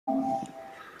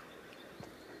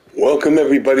Welcome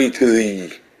everybody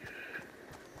to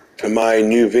my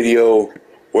new video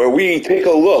where we take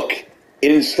a look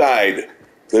inside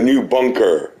the new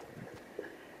bunker.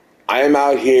 I am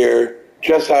out here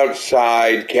just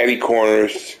outside Caddy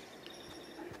Corners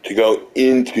to go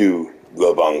into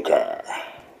the bunker.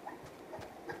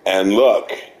 And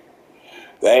look,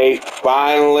 they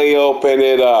finally open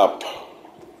it up.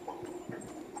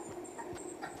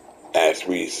 As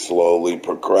we slowly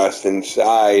progress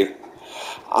inside,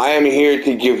 I am here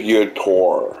to give you a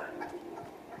tour.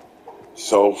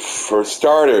 So for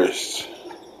starters,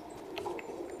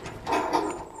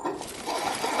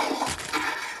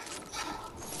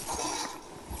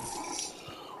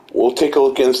 we'll take a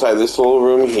look inside this little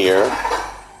room here.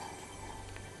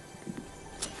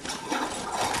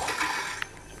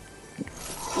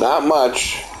 Not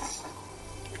much,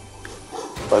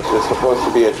 but there's supposed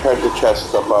to be a treasure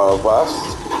chest above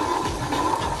us.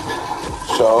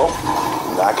 So,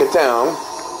 knock it down.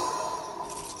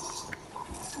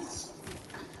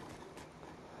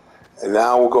 And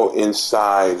now we'll go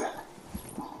inside.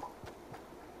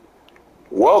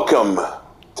 Welcome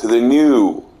to the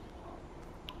new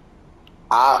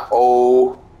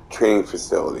IO training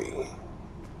facility.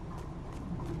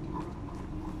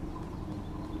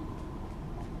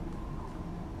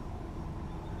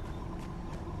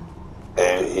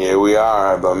 And here we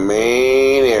are, the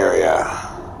main area.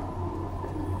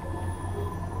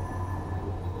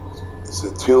 It's a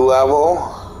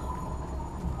 2-level.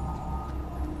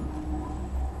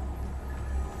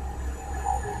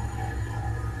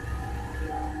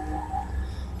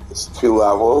 It's 2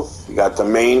 levels. You got the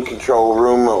main control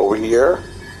room over here.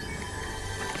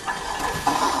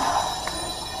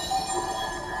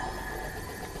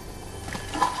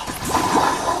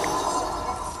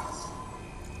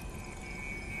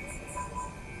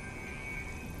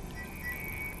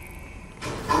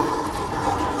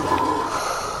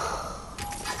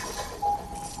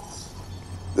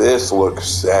 This looks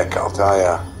sick, I'll tell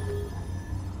ya.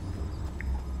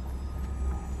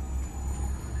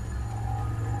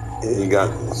 You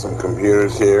got some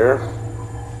computers here.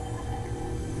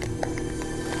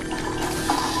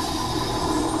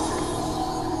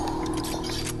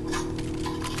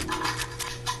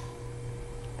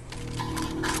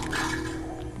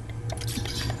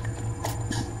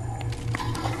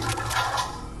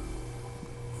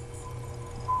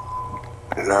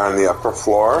 And on the upper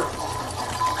floor,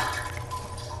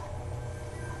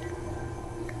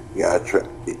 you got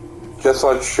just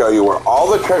let's show you where all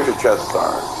the treasure chests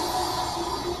are.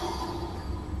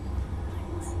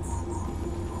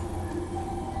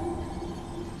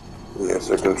 Here's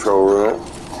the control room.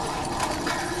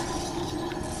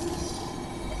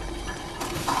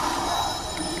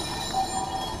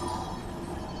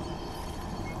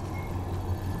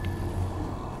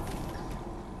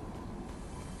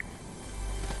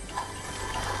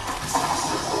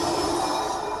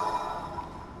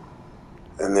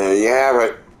 And there you have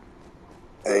it.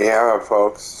 There you have it,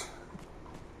 folks.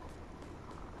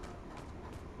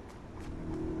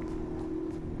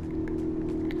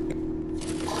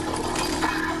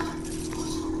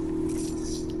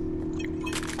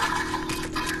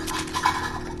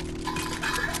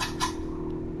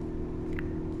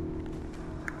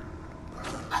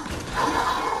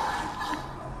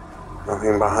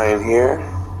 Nothing behind here.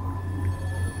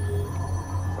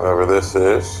 Whatever this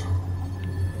is.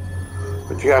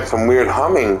 But you got some weird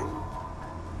humming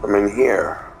from in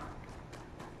here.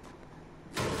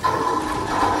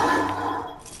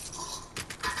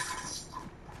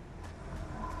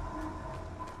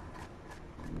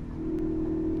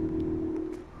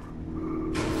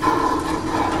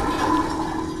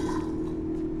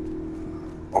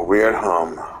 A weird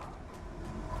hum.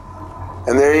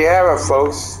 And there you have it,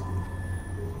 folks.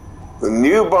 The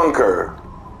new bunker.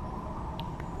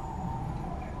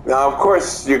 Now, of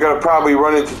course, you're going to probably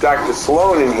run into Dr.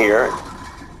 Sloan in here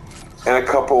and a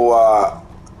couple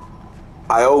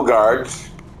IO guards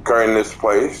guarding this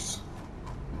place.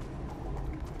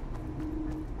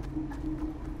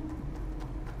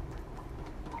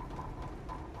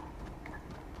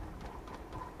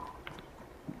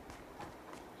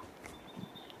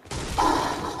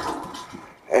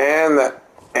 And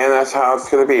that's how it's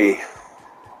going to be.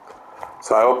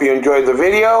 So I hope you enjoyed the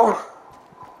video.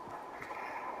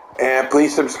 And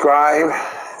please subscribe.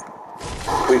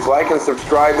 Please like and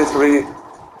subscribe this video.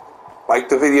 Like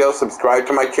the video, subscribe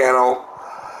to my channel.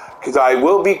 Because I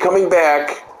will be coming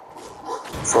back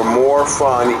for more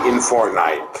fun in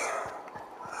Fortnite.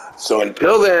 So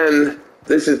until then,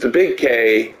 this is the Big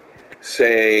K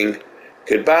saying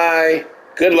goodbye,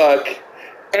 good luck,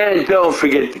 and don't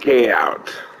forget to K out.